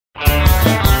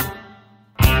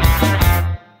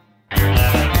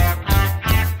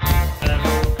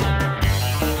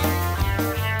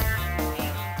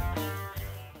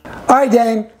right,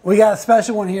 Dane, we got a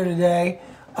special one here today.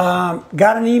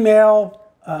 Got an email,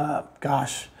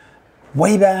 gosh,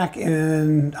 way back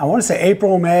in, I want to say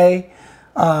April, May,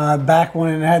 back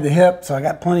when it had the hip, so I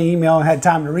got plenty of email and had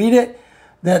time to read it,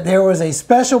 that there was a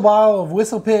special bottle of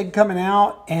Whistle Pig coming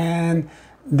out, and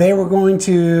they were going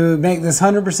to make this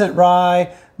 100%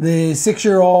 rye, the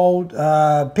 6-year-old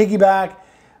Piggyback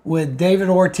with David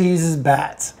Ortiz's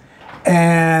bats.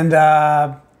 And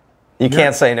you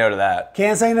can't say no to that.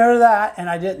 Can't say no to that, and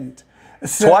I didn't.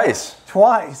 So,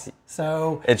 Twice.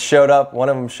 So it showed up. One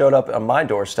of them showed up on my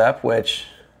doorstep, which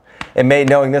it made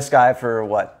knowing this guy for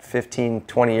what 15,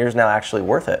 20 years now actually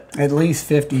worth it. At least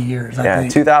 50 years. I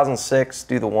think. 2006.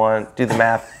 Do the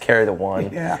math. Carry the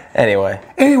one. Yeah. Anyway,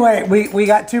 we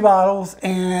got 2 bottles,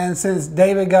 and since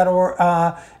David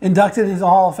got inducted into the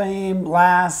Hall of Fame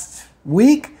last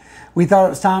week, we thought it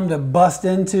was time to bust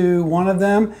into one of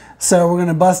them. So we're going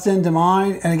to bust into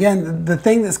mine. And again, the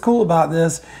thing that's cool about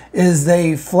this is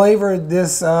they flavored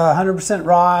this 100%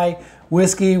 rye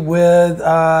whiskey with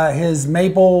his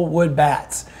maple wood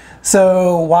bats.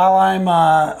 So while I'm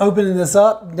opening this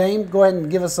up, Dame, go ahead and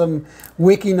give us some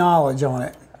wiki knowledge on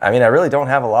it. I mean, I really don't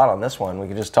have a lot on this one. We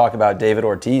could just talk about David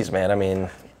Ortiz, man. I mean,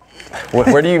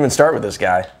 where do you even start with this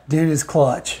guy? Dude is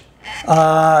clutch.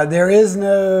 There is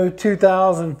no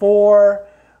 2004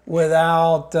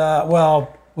 without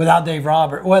Dave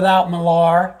Robert, without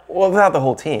Millar. Well, without the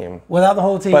whole team. Without the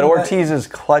whole team. But Ortiz's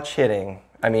clutch hitting.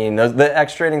 I mean, the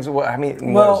extra innings. I mean, it's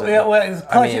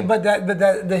clutch. But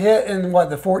the hit in what,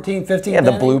 the 14th, 15th. Yeah,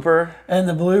 the blooper. And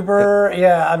the blooper.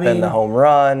 Yeah, I mean. Then the home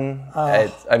run.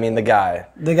 I mean, the guy.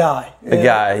 The guy.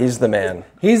 Guy. He's the man.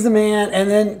 He's the man, and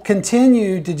then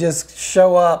continued to just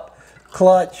show up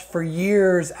clutch for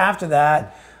years after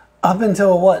that, up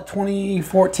until what,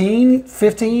 2014,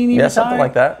 15? Yeah, something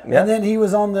like that. Yeah. And then he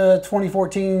was on the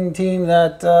 2014 team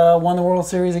that won the World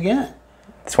Series again.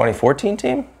 2014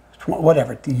 team?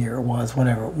 Whatever the year it was,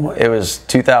 whatever. It was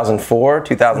 2004,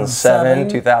 2007,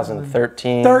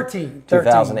 2013,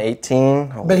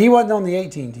 2018. But he wasn't on the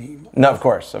 18 team. No, of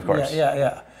course.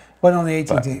 Yeah. Wasn't on the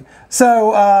 18 team.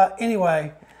 So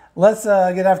anyway, let's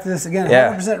get after this again.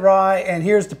 100% rye, and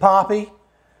here's to Papi.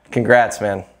 Congrats,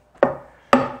 man.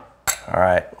 All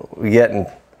right, we getting.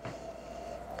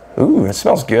 Ooh, it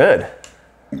smells good.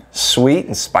 Sweet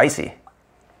and spicy.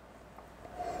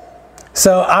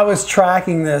 So I was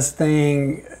tracking this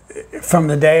thing from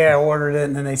the day I ordered it,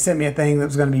 and then they sent me a thing that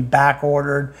was going to be back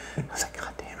ordered. I was like,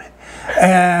 God damn it!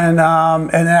 And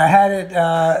then I had it.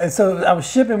 And so I was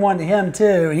shipping one to him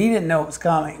too, and he didn't know it was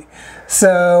coming.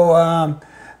 So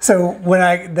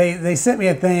when they sent me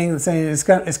a thing saying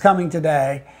it's coming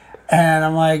today, and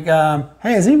I'm like,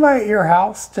 hey, is anybody at your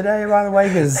house today, by the way?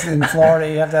 Because in Florida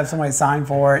you have to have somebody sign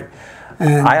for it.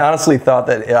 And I honestly thought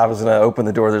that I was going to open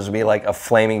the door, there's going to be like a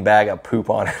flaming bag of poop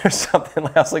on it or something.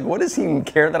 I was like, what does he even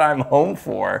care that I'm home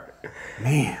for?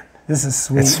 Man, this is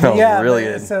sweet. It smells really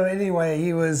good. So anyway,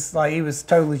 he was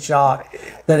totally shocked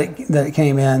that it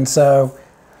came in. So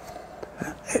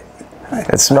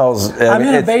it smells. I'm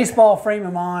in a baseball frame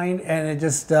of mind, and it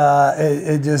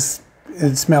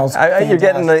smells. You're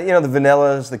getting the the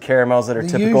vanillas, the caramels that are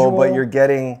typical, usual, but you're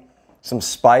getting some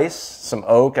spice, some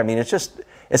oak. I mean, it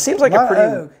seems like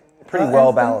a pretty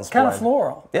well balanced kind blend. Of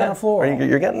floral. Yeah. Kind of floral.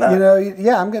 You're getting that.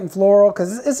 Yeah, I'm getting floral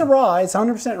because it's a rye. It's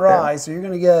 100% rye, so you're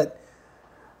going to get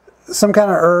some kind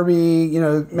of herby.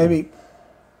 Maybe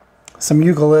some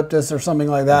eucalyptus or something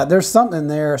like that. There's something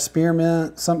there,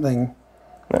 spearmint, something.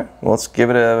 Yeah. Well, let's give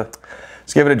it a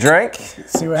drink.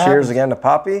 See what Cheers happens. again to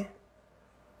Papi.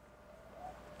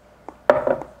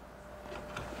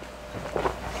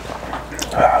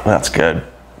 Oh, that's good.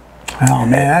 Oh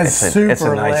man, that's super It's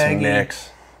a nice leggy.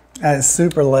 mix. That is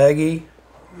super leggy.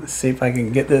 Let's see if I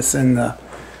can get this in the.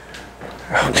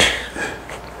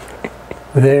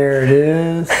 There it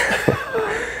is.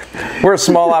 We're a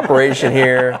small operation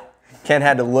here. Ken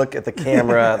had to look at the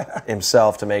camera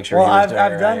himself to make sure he was doing it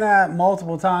right. I've done that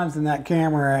multiple times in that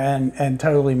camera and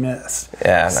totally missed.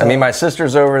 Yeah, so, I mean, my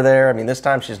sister's over there. I mean, this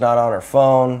time she's not on her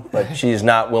phone, but she's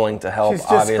not willing to help. She's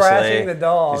just obviously, scratching the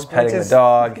dog. She's petting the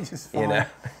dog.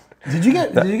 Did you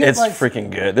get it's like,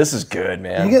 freaking good. This is good,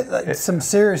 man. You get like some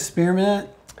serious spearmint.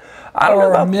 I don't know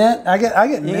about mint. I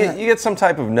get mint. You get some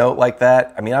type of note like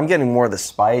that. I mean, I'm getting more of the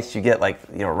spice. You get like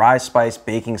rye spice,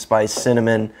 baking spice,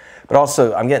 cinnamon, but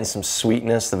also I'm getting some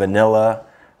sweetness, the vanilla.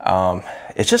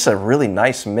 It's just a really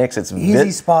nice mix. It's easy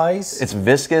spice. It's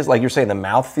viscous, like you're saying, the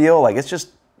mouthfeel. Like it's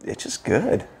just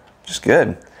good, just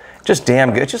good, just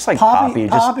damn good. Just like Papi,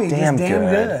 just damn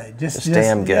good. Just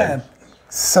damn good. Yeah,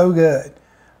 so good.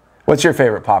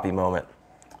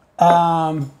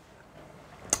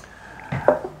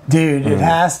 Dude, it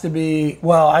has to be.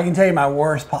 Well, I can tell you my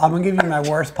worst. I'm gonna give you my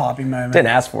worst Papi moment. Didn't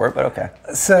ask for it, but okay.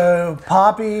 So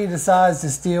Papi decides to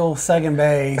steal second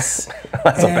base.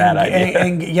 That's a bad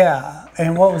idea.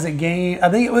 And what was it? Game? I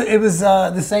think it was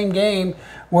the same game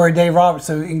where Dave Roberts.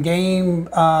 So in game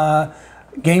 4,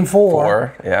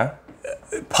 yeah.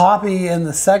 Papi in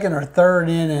the second or third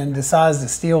inning decides to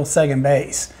steal second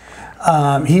base.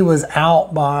 He was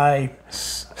out by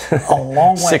a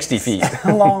long way. 60 feet.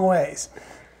 A long ways.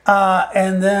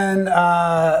 And then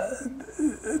the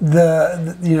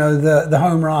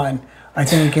home run, I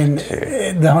think,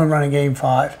 the home run in Game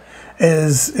 5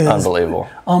 is unbelievable.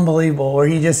 Unbelievable. Where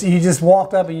he just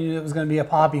walked up and you knew it was going to be a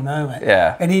Papi moment.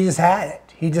 Yeah. And he just had it.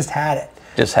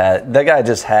 That guy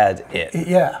just had it.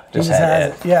 Yeah. He just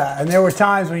had it. Yeah. And there were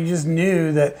times when you just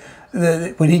knew that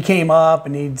when he came up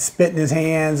and he'd spit in his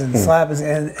hands and slap his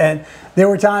hand, and there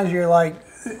were times you're like,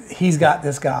 he's got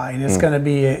this guy, and it's going to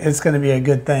be a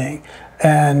good thing,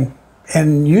 and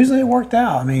usually it worked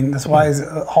out. I mean, that's why he's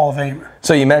a Hall of Famer.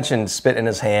 So you mentioned spit in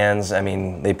his hands. I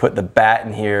mean, they put the bat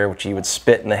in here, which he would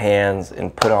spit in the hands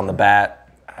and put on the bat.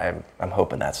 I'm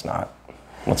hoping that's not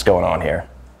what's going on here.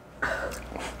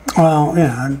 Well,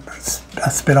 yeah, I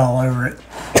spit all over it.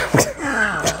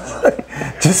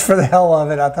 Just for the hell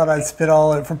of it, I thought I'd spit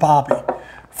all over it for Papi.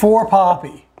 For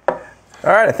Papi. All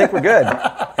right, I think we're good.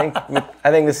 I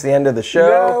think this is the end of the show.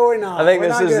 No, we're not. I think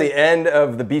this is the end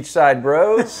of the Beachside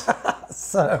Bros.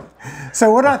 So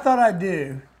what I thought I'd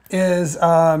do is,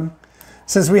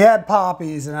 since we had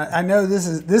Papis, and I know this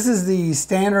is the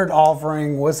standard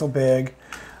offering Whistle Pig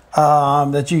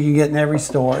that you can get in every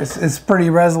store. It's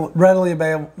pretty readily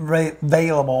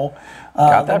available.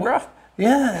 Got that, bro?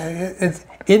 Yeah, it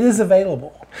is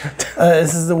available.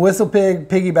 This is the Whistle Pig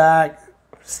Piggyback.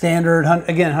 Standard,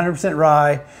 again, 100%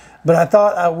 rye, but I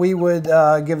thought we would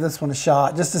give this one a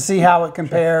shot just to see how it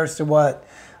compares to what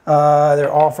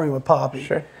they're offering with Papi.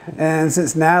 Sure. And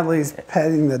since Natalie's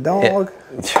petting the dog,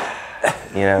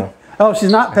 oh,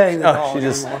 she's not petting the dog. She's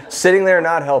just sitting there,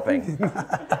 not helping.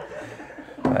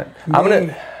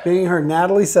 Being her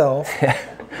Natalie self.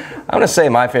 I'm gonna say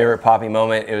my favorite Papi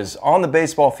moment. It was on the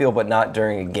baseball field, but not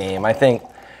during a game. I think.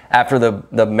 After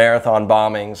the marathon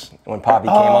bombings, when Papi came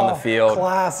on the field.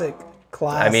 Classic.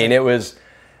 I mean, it was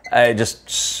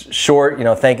just short,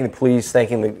 thanking the police,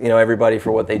 thanking everybody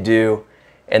for what they do.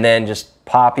 And then just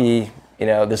Papi,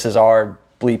 this is our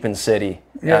bleeping city.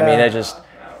 Yeah. I mean,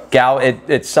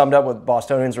 it summed up what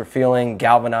Bostonians were feeling,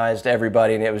 galvanized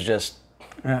everybody, and it was just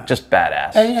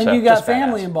badass. And you got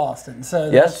family in Boston,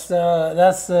 so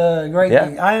that's a great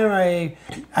thing. I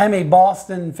am a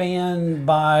Boston fan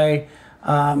by...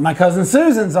 my cousin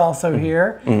Susan's also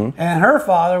here, and her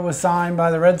father was signed by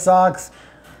the Red Sox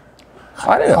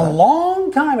a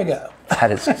long time ago. That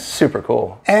is super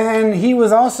cool. And he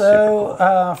was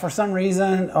also, for some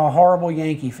reason, a horrible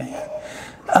Yankee fan.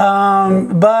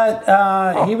 But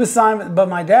he was signed, but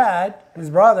my dad, his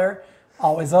brother,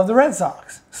 always loved the Red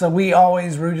Sox. So we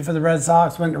always rooted for the Red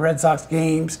Sox, went to Red Sox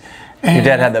games. And your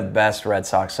dad had the best Red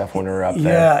Sox stuff when we were up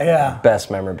there. Yeah. Best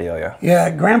memorabilia.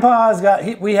 Yeah, Grandpa's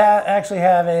got, we actually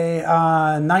have a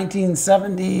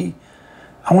 1970,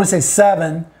 I want to say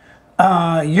 7,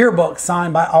 yearbook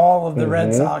signed by all of the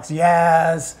Red Sox.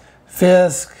 Yaz,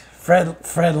 Fisk,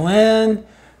 Fred Lynn,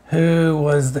 who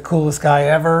was the coolest guy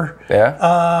ever.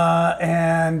 Yeah.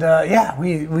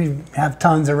 We have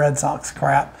tons of Red Sox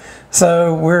crap.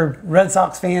 So we're Red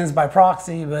Sox fans by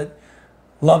proxy, but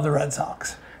love the Red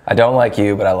Sox. I don't like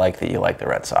you, but I like that you like the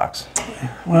Red Sox.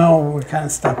 Well, we're kind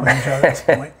of stuck with each other at this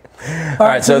point. All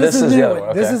right, so this is the other one.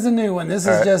 Okay. This is the new one. This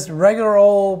is just regular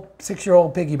old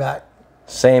 6-year-old Piggyback.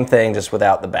 Same thing, just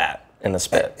without the bat and the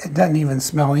spit. It doesn't even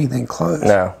smell anything close.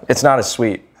 No, it's not as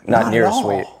sweet. Not near as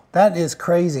sweet. That is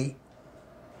crazy.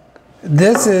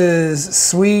 This is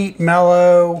sweet,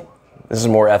 mellow. This is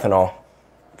more ethanol,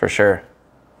 for sure.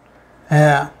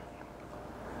 Yeah.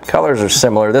 Colors are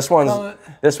similar. This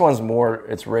one's more.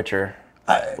 It's richer.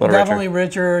 Definitely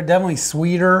richer. Definitely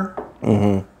sweeter.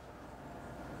 I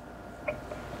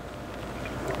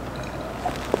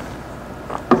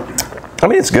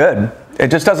mean, it's good. It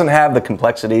just doesn't have the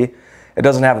complexity. It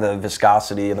doesn't have the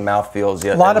viscosity of the mouthfeels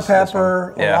yet. A lot of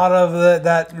pepper, a lot of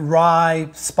that rye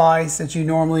spice that you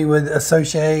normally would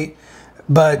associate.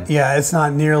 But yeah, it's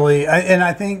not nearly. And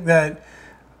I think that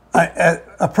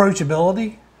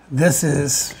approachability, this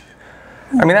is.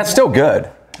 I mean, that's still good.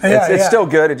 It's still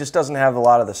good. It just doesn't have a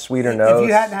lot of the sweeter notes. If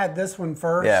you hadn't had this one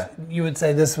first, you would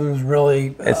say this one's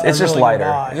really. It's just really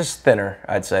lighter. It's just thinner,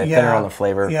 I'd say. Thinner on the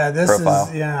flavor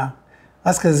profile.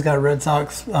 That's because it's got a Red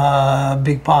Sox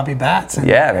Big Papi bats.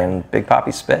 Yeah, man. Big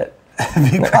Papi spit.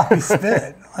 Big Papi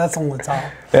spit. That's on the top.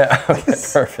 Yeah, okay,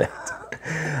 perfect.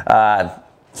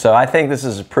 So I think this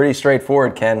is pretty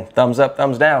straightforward, Ken. Thumbs up,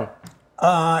 thumbs down.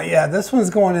 Yeah, this one's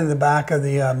going in the back of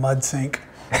the mud sink.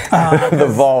 The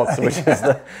vault, which is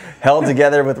held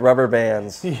together with rubber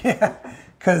bands. Yeah,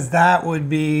 because that would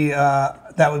be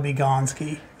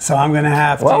Gonski. So I'm going to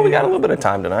have to. Well, we got a little bit of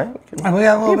time tonight. We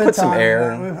got a little bit of time. Put some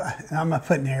air in. I'm not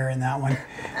putting air in that one.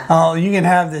 Oh, you can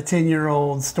have the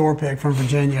 10-year-old store pick from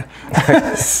Virginia.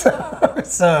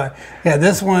 so, yeah,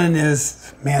 this one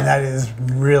is, man, that is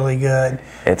really good.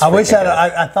 It's I wish good.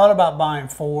 I thought about buying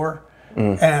 4,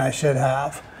 and I should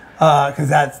have, because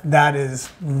that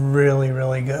is really,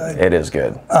 really good. It is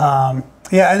good.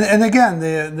 Yeah, and again,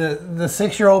 the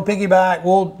 6-year-old piggyback,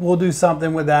 we'll do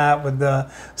something with that with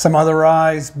some other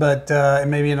ryes, but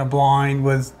maybe in a blind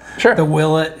with the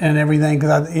willet and everything.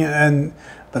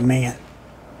 But man,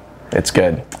 it's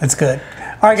good. It's good.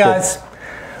 All right, guys. Good.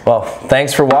 Well,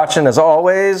 thanks for watching. As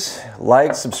always,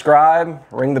 like, subscribe,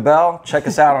 ring the bell. Check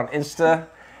us out on Insta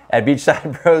at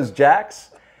Beachside Bros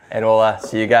Jacks, and we'll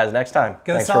see you guys next time.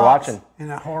 Thanks for watching.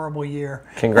 In a horrible year.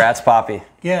 Congrats, Papi.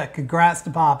 Yeah, congrats to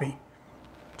Papi.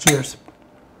 Cheers.